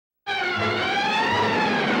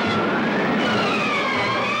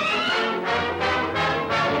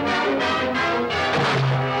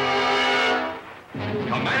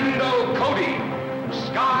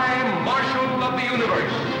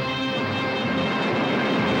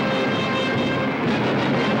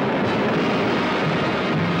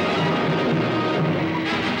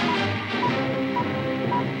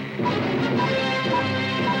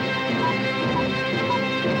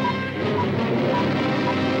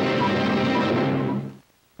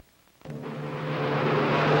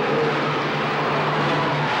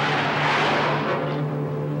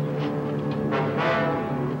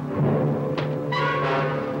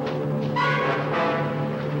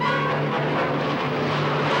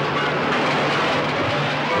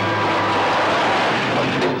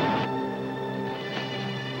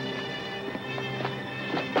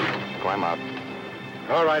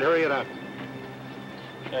right, hurry it up.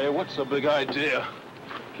 Hey, what's the big idea?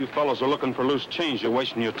 If you fellows are looking for loose change, you're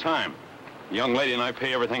wasting your time. The young lady and I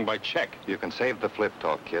pay everything by check. You can save the flip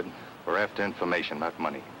talk, kid. We're after information, not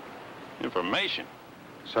money. Information?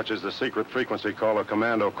 Such as the secret frequency caller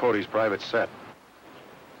Commando Cody's private set.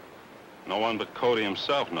 No one but Cody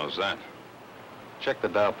himself knows that. Check the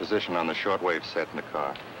dial position on the shortwave set in the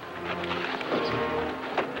car.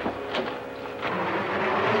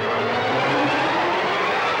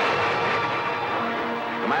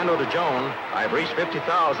 Commando to Joan. I've reached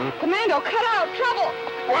 50,000. Commando, cut out! Trouble!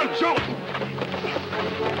 One, Joan!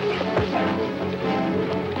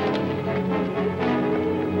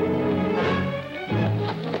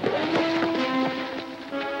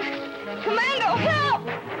 Commando, help!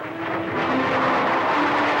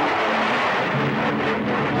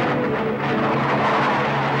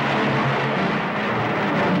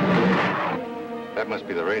 That must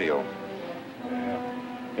be the radio.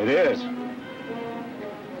 It is.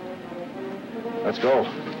 Let's go.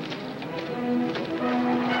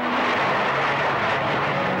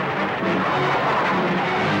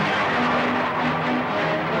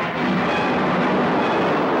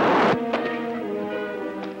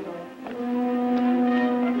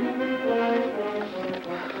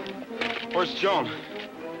 Where's Joan?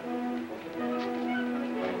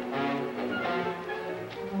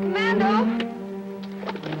 Commando!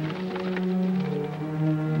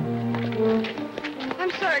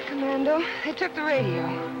 I'm sorry, Commando. They took the radio.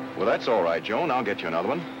 Well, that's all right, Joan. I'll get you another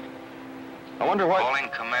one. I wonder what... Calling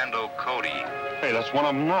Commando Cody. Hey, that's one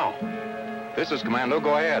of them now. This is Commando.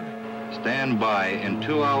 Go ahead. Stand by. In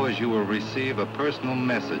 2 hours, you will receive a personal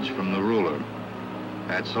message from the ruler.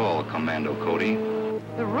 That's all, Commando Cody.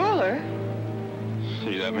 The ruler?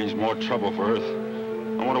 Gee, that means more trouble for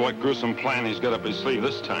Earth. I wonder what gruesome plan he's got up his sleeve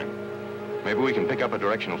this time. Maybe we can pick up a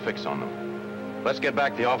directional fix on them. Let's get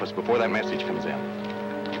back to the office before that message comes in.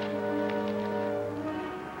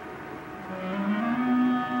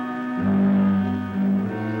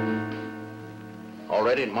 All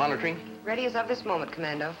ready at monitoring? Ready as of this moment,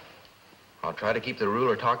 Commando. I'll try to keep the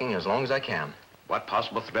ruler talking as long as I can. What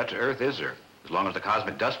possible threat to Earth is there? As long as the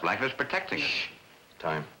cosmic dust blanket is protecting us.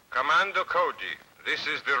 Time. Commando Cody, this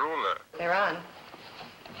is the ruler. They're on.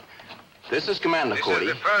 This is Commando This Cody.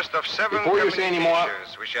 is the first of 7 Before you say any more...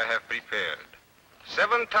 communications which I have prepared.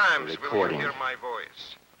 7 times will you Recording. hear my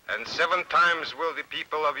voice. And 7 times will the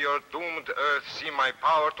people of your doomed Earth see my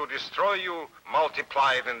power to destroy you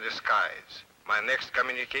multiplied in the skies. My next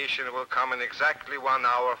communication will come in exactly 1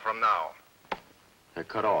 hour from now. They're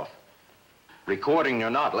cut off. Recording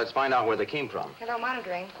or not, let's find out where they came from. Hello,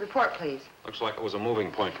 monitoring. Report, please. Looks like it was a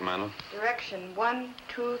moving point, Commando. Direction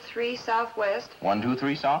 123 southwest.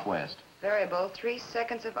 123 southwest. Variable 3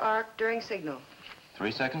 seconds of arc during signal.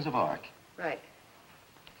 3 seconds of arc. Right.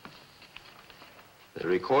 The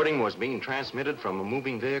recording was being transmitted from a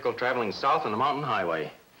moving vehicle traveling south on the mountain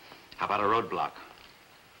highway. How about a roadblock?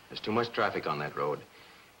 There's too much traffic on that road.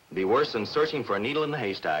 It'd be worse than searching for a needle in the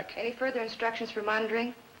haystack. Any further instructions for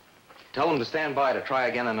monitoring? Tell them to stand by to try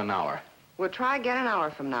again in an hour. We'll try again an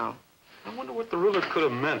hour from now. I wonder what the ruler could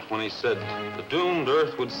have meant when he said the doomed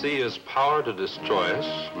Earth would see his power to destroy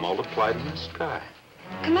us multiplied in the sky.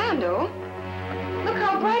 Commando, look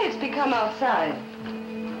how bright it's become outside.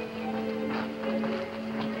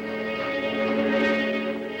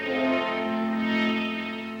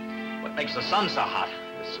 What makes the sun so hot?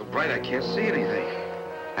 It's so bright I can't see anything.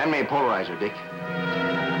 Hand me a polarizer, Dick.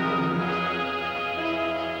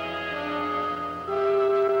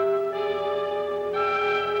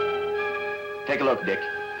 Take a look, Dick.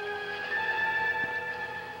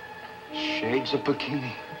 Shades of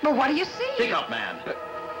bikini. But what do you see? Speak up, man.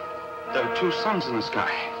 There are 2 suns in the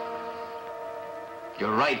sky.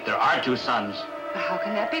 You're right, there are 2 suns. How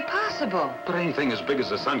can that be possible? But anything as big as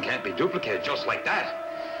the sun can't be duplicated just like that.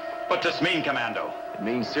 What's this mean, Commando? It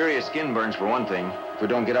means serious skin burns for one thing, if we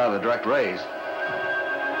don't get out of the direct rays.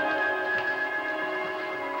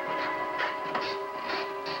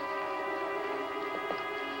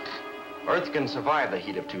 Earth can survive the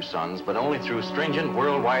heat of 2 suns, but only through stringent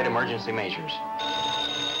worldwide emergency measures.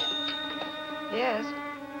 Yes.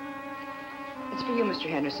 It's for you, Mr.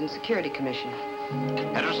 Henderson, Security Commission.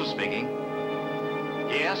 Henderson speaking.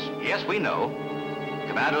 Yes, we know.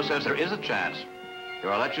 Commando says there is a chance. Here,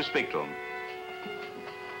 I'll let you speak to him.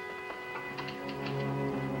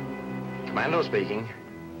 Commando speaking.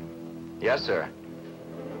 Yes, sir.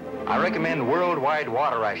 I recommend worldwide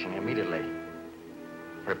water ration immediately.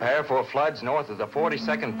 Prepare for floods north of the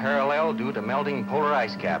 42nd parallel due to melting polar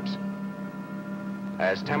ice caps.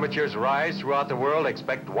 As temperatures rise throughout the world,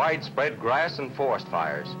 expect widespread grass and forest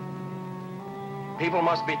fires. People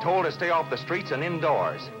must be told to stay off the streets and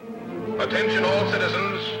indoors. Attention all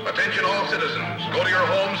citizens. Attention all citizens. Go to your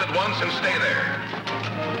homes at once and stay there.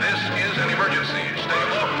 This is an emergency. Stay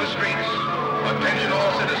off the streets. Attention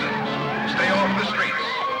all citizens. Stay off the streets.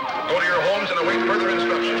 Go to your homes and await further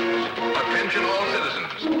instructions. Attention all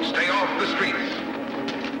citizens. Stay off the streets.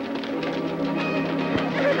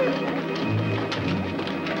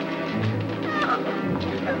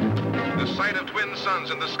 The sight of twin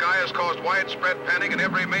suns in the sky has caused widespread panic in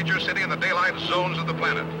every major city in the daylight zones of the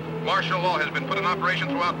planet. Martial law has been put in operation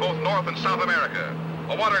throughout both North and South America.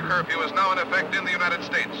 A water curfew is now in effect in the United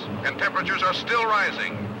States, and temperatures are still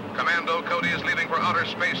rising. Commando Cody is leaving for outer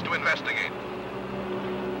space to investigate.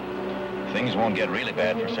 Things won't get really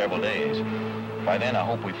bad for several days. By then, I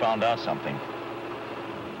hope we found out something.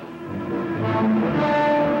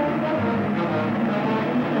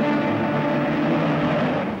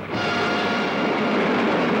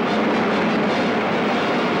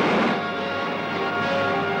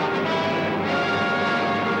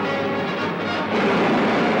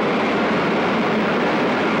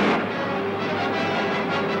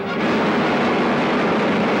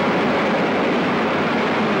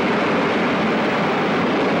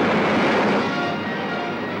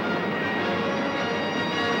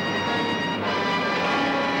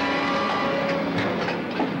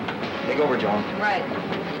 Right.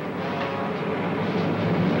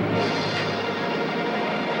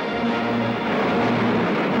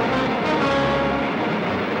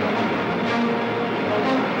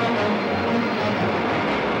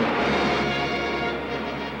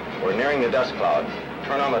 We're nearing the dust cloud.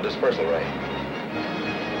 Turn on the dispersal ray.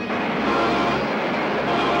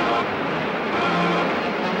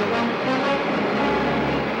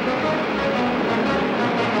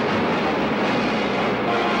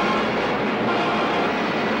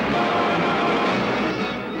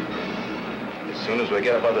 As soon as we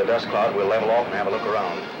get above the dust cloud, we'll level off and have a look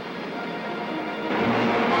around.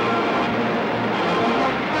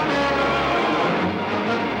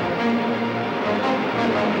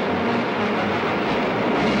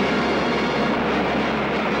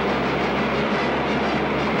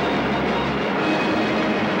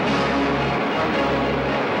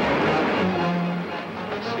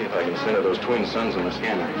 Let's see if I can center those twin suns in the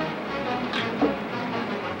scanner.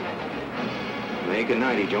 Make it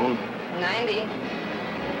 90, Joan. 90.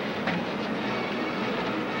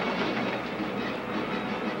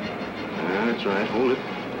 That's right. Hold it.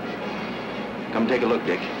 Come take a look,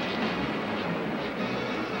 Dick.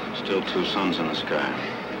 Still two suns in the sky.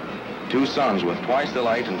 Two suns with twice the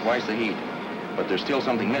light and twice the heat. But there's still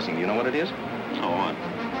something missing. Do you know what it is? Oh, what?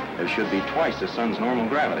 There should be twice the sun's normal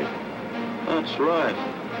gravity. That's right.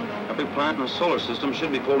 Every planet in the solar system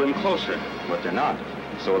should be pulled in closer. But they're not.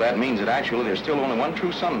 So that means that actually there's still only one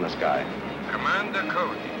true sun in the sky. Commander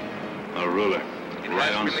Cody. A ruler. It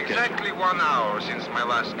Right on has been schedule. exactly 1 hour since my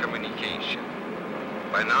last communication.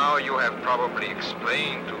 By now you have probably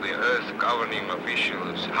explained to the Earth governing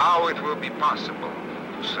officials how it will be possible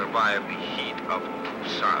to survive the heat of two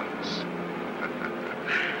suns.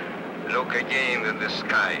 Look again in the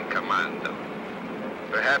sky, Commando.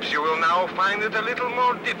 Perhaps you will now find it a little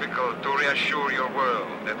more difficult to reassure your world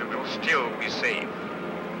that it will still be safe.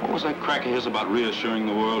 What was that crack of his about reassuring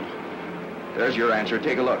the world? There's your answer.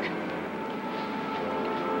 Take a look.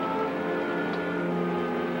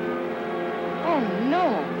 Oh,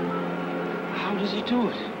 no. How does he do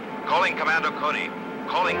it? Calling Commando Cody.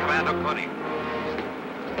 Calling Commando Cody.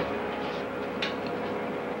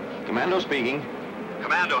 Commando speaking.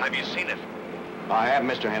 Commando, have you seen it? I have,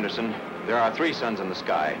 Mr. Henderson. There are three suns in the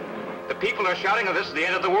sky. The people are shouting that this is the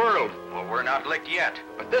end of the world. Well, we're not licked yet.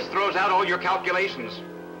 But this throws out all your calculations.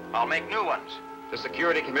 I'll make new ones. The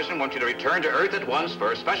Security Commission wants you to return to Earth at once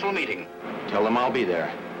for a special meeting. Tell them I'll be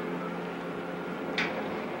there.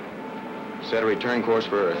 Set a return course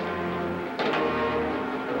for Earth.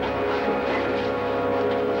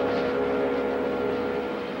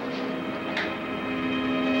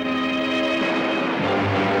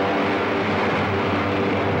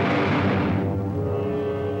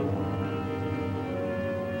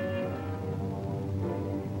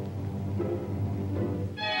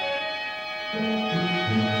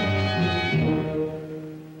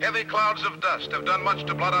 Heavy clouds of dust have done much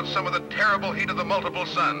to blot out some of the terrible heat of the multiple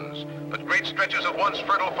suns. But great stretches of once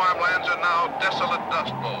fertile farmlands are now desolate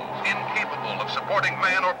dust bowls, incapable of supporting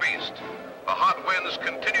man or beast. The hot winds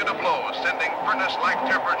continue to blow, sending furnace-like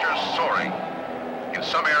temperatures soaring. In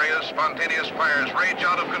some areas, spontaneous fires rage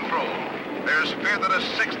out of control. There's fear that a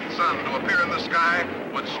sixth sun to appear in the sky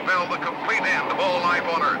would spell the complete end of all life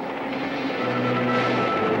on Earth.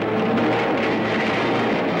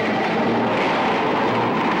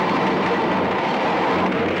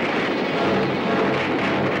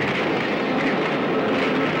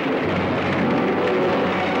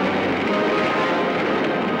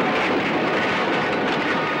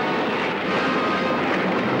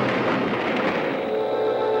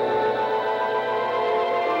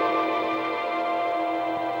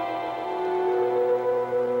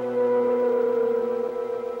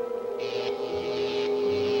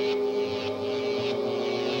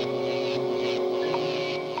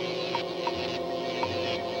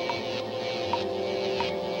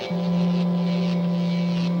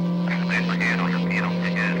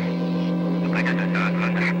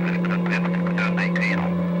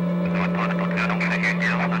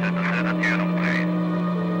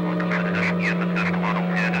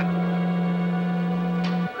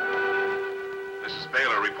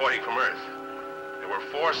 reporting from Earth. There were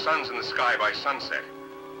 4 suns in the sky by sunset.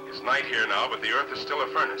 It's night here now, but the Earth is still a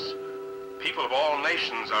furnace. People of all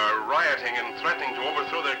nations are rioting and threatening to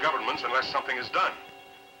overthrow their governments unless something is done.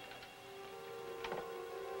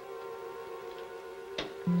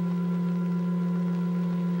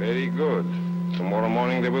 Very good. Tomorrow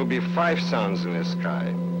morning there will be 5 suns in the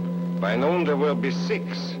sky. By noon there will be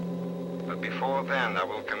 6. But before then I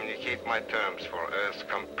will communicate my terms for Earth's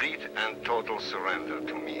complete and total surrender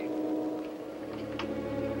to me.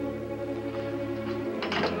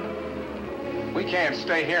 We can't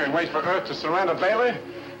stay here and wait for Earth to surrender, Bailey.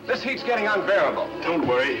 This heat's getting unbearable. Don't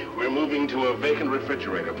worry. We're moving to a vacant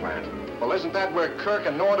refrigerator plant. Well, isn't that where Kirk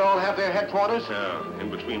and Nordall have their headquarters? Yeah, in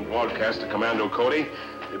between broadcasts to Commando Cody,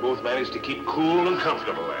 they both managed to keep cool and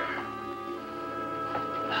comfortable there.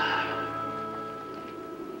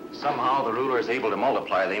 Somehow the ruler is able to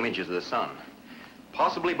multiply the images of the sun,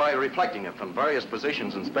 possibly by reflecting it from various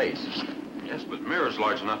positions in space. Yes, but mirrors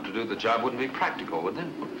large enough to do the job wouldn't be practical, would they?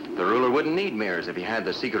 The ruler wouldn't need mirrors if he had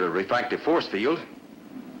the secret of refractive force field.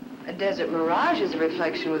 A desert mirage is a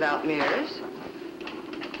reflection without mirrors.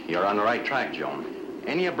 You're on the right track, Joan.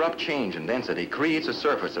 Any abrupt change in density creates a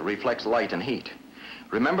surface that reflects light and heat.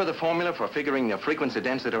 Remember the formula for figuring the frequency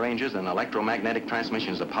density ranges in electromagnetic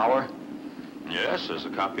transmissions of power? Yes, there's a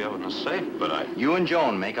copy of it in the safe, but You and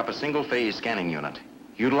Joan make up a single-phase scanning unit,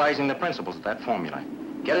 utilizing the principles of that formula.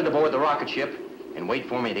 Get it aboard the rocket ship and wait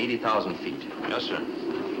for me at 80,000 feet. Yes, sir.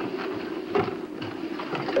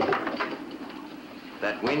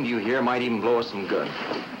 That wind you hear might even blow us some good.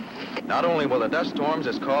 Not only will the dust storms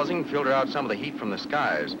it's causing filter out some of the heat from the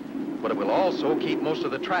skies, but it will also keep most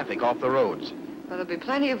of the traffic off the roads. Well, there'll be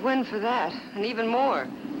plenty of wind for that, and even more.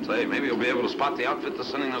 Say, maybe you'll be able to spot the outfit that's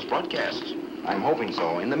sending those broadcasts. I'm hoping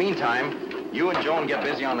so. In the meantime, you and Joan get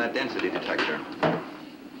busy on that density detector.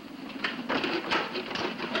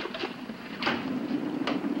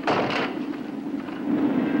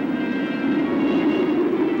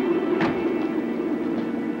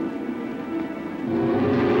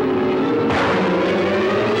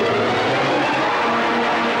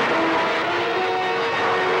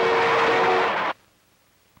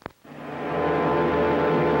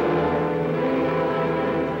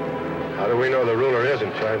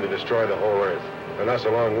 Trying to destroy the whole Earth, and us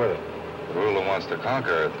along with it. The ruler wants to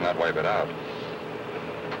conquer Earth, not wipe it out.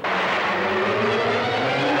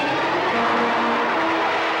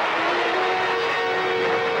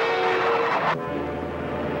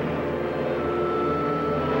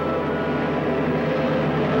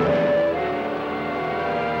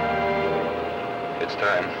 It's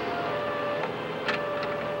time.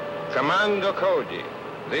 Commando Cody,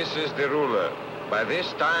 this is the ruler. By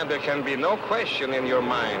this time, there can be no question in your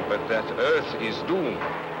mind but that Earth is doomed.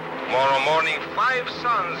 Tomorrow morning, 5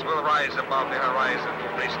 suns will rise above the horizon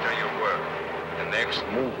to blister your world. The next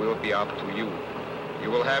move will be up to you.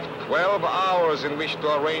 You will have 12 hours in which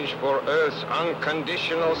to arrange for Earth's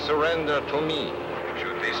unconditional surrender to me.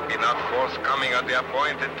 Should this be not forthcoming at the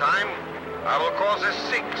appointed time, I will cause the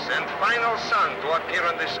 6th and final sun to appear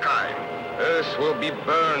in the sky. Earth will be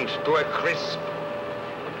burned to a crisp.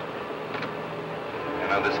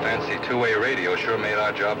 Now, this fancy two-way radio sure made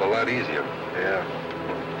our job a lot easier. Yeah.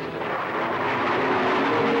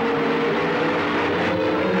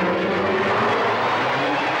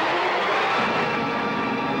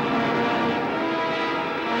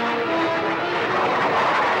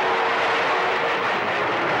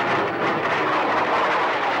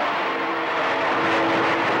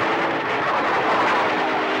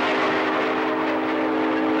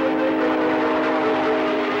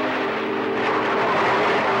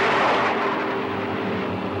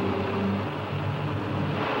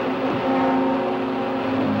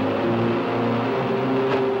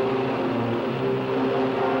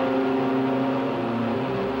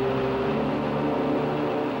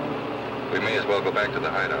 Go back to the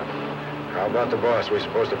hideout. How about the boss? We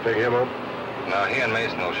supposed to pick him up? No, he and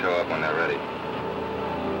Mason will show up when they're ready.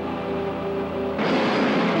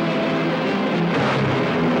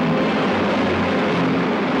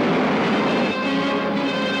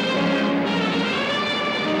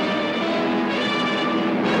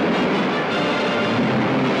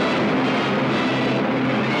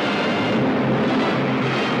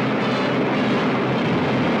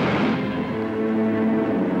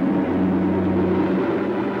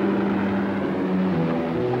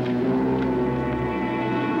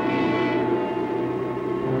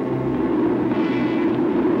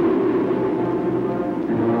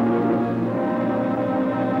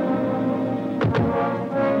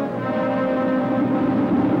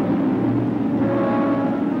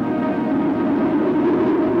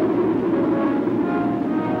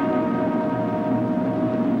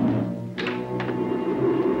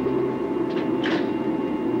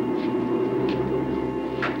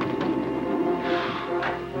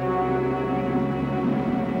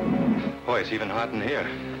 Boy, it's even hot in here.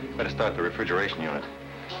 Better start the refrigeration unit.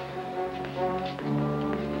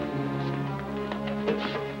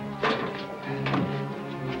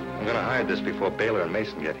 I'm gonna hide this before Baylor and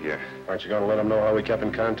Mason get here. Aren't you gonna let them know how we kept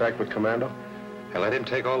in contact with Commando? I let him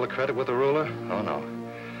take all the credit with the ruler? Oh, no.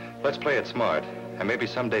 Let's play it smart. And maybe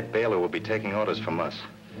someday Baylor will be taking orders from us.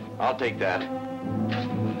 I'll take that.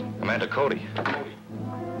 Commander Cody.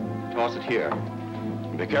 Toss it here.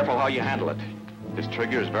 Be careful how you handle it. This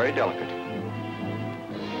trigger is very delicate.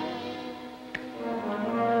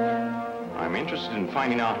 I'm interested in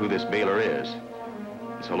finding out who this Baylor is.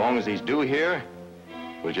 So long as he's due here,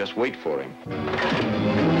 we'll just wait for him.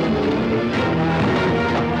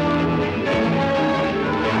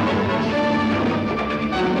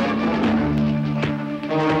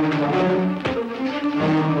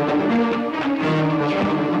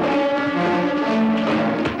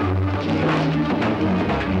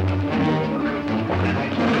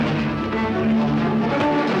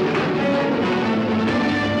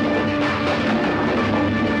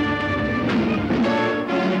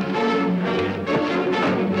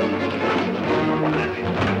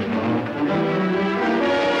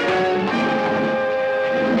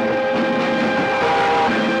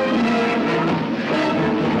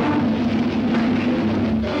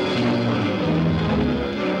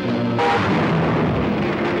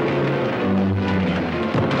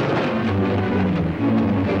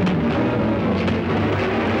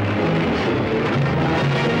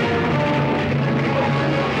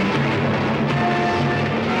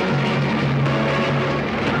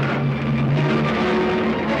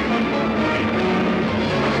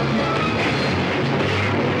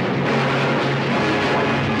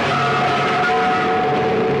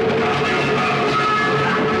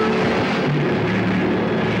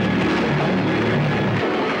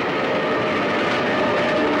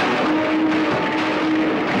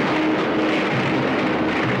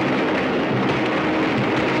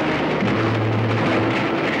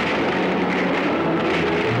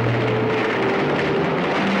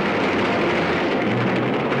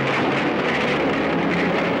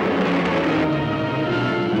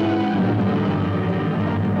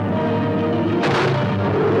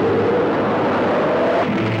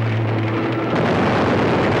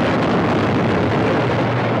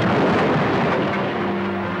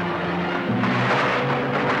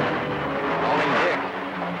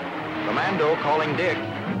 Calling Dick.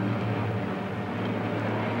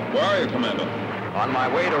 Where are you, Commando? On my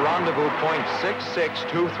way to rendezvous point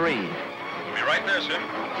 6623. Be right there, sir.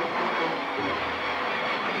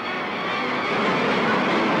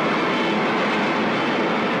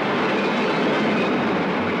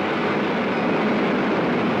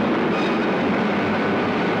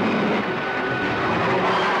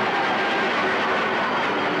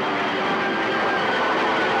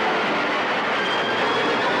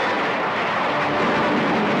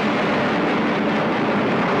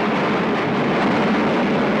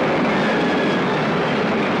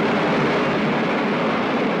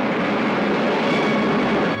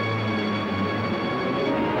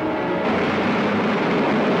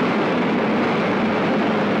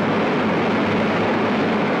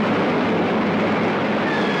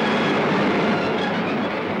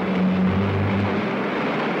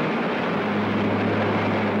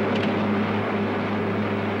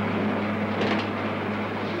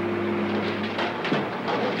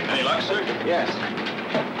 Yes.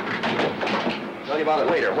 Tell you about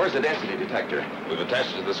it later. Where's the density detector? We've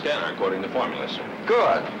attached it to the scanner according to formula, sir.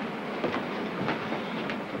 Good.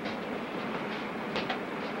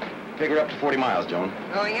 Figure up to 40 miles, Joan.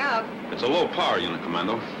 Going up. It's a low power unit,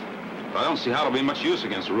 Commando. But I don't see how it'll be much use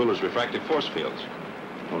against the ruler's refractive force fields.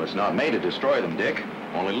 Well, it's not made to destroy them, Dick.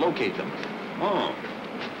 Only locate them. Oh.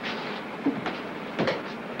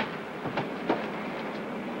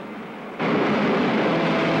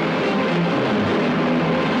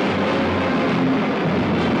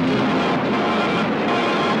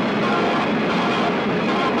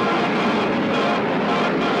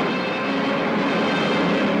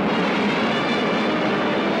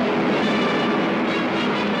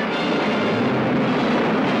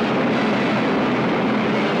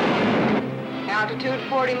 Altitude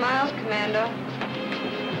 40 miles, Commando.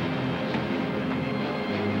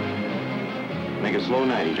 Make it slow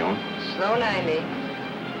 90, Joan. Slow 90.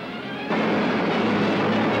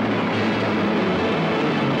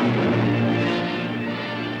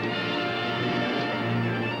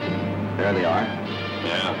 There they are.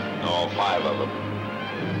 Yeah, all 5 of them.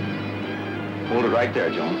 Hold it right there,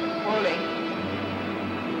 Joan. Holding.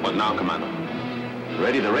 What now, Commando?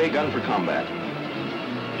 Ready the ray gun for combat.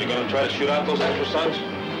 You gonna try to shoot out those extra suns?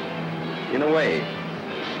 In a way.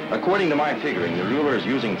 According to my figuring, the ruler is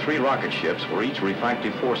using 3 rocket ships for each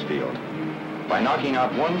refractive force field. By knocking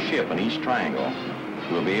out 1 ship in each triangle,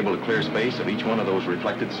 we'll be able to clear space of each one of those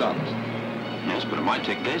reflected suns. Yes, but it might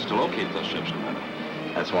take days to locate those ships, Commander.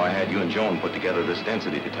 That's why I had you and Joan put together this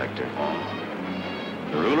density detector.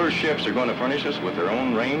 The ruler's ships are going to furnish us with their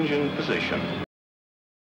own range and position.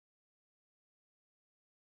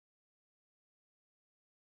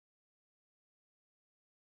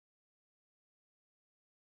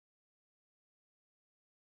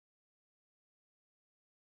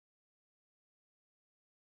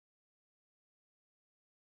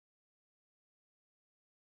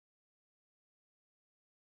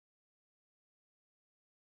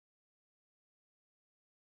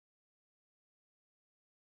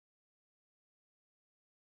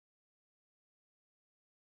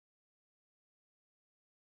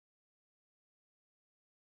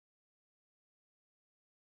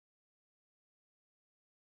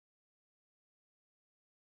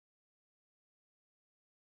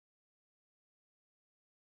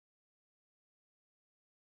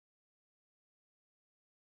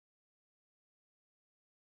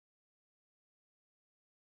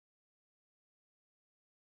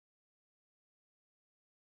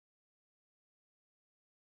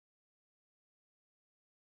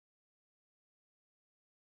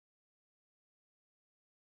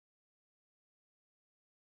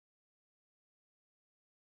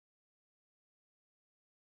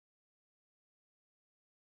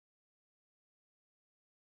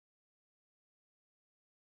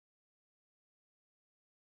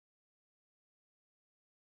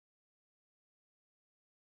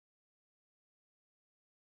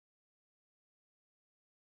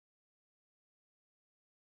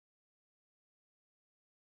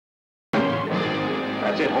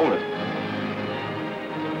 That's it, hold it.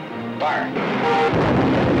 Fire.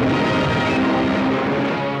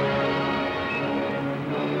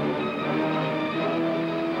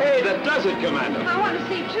 Hey, that does it, Commander. I want to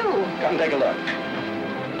see, too. Come take a look.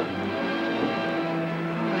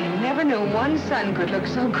 I never knew one sun could look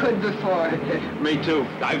so good before. Me too.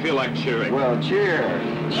 I feel like cheering. Well, cheer.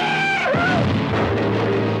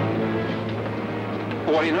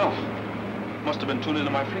 What do you know? Must have been tuned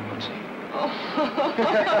into my frequency. Oh.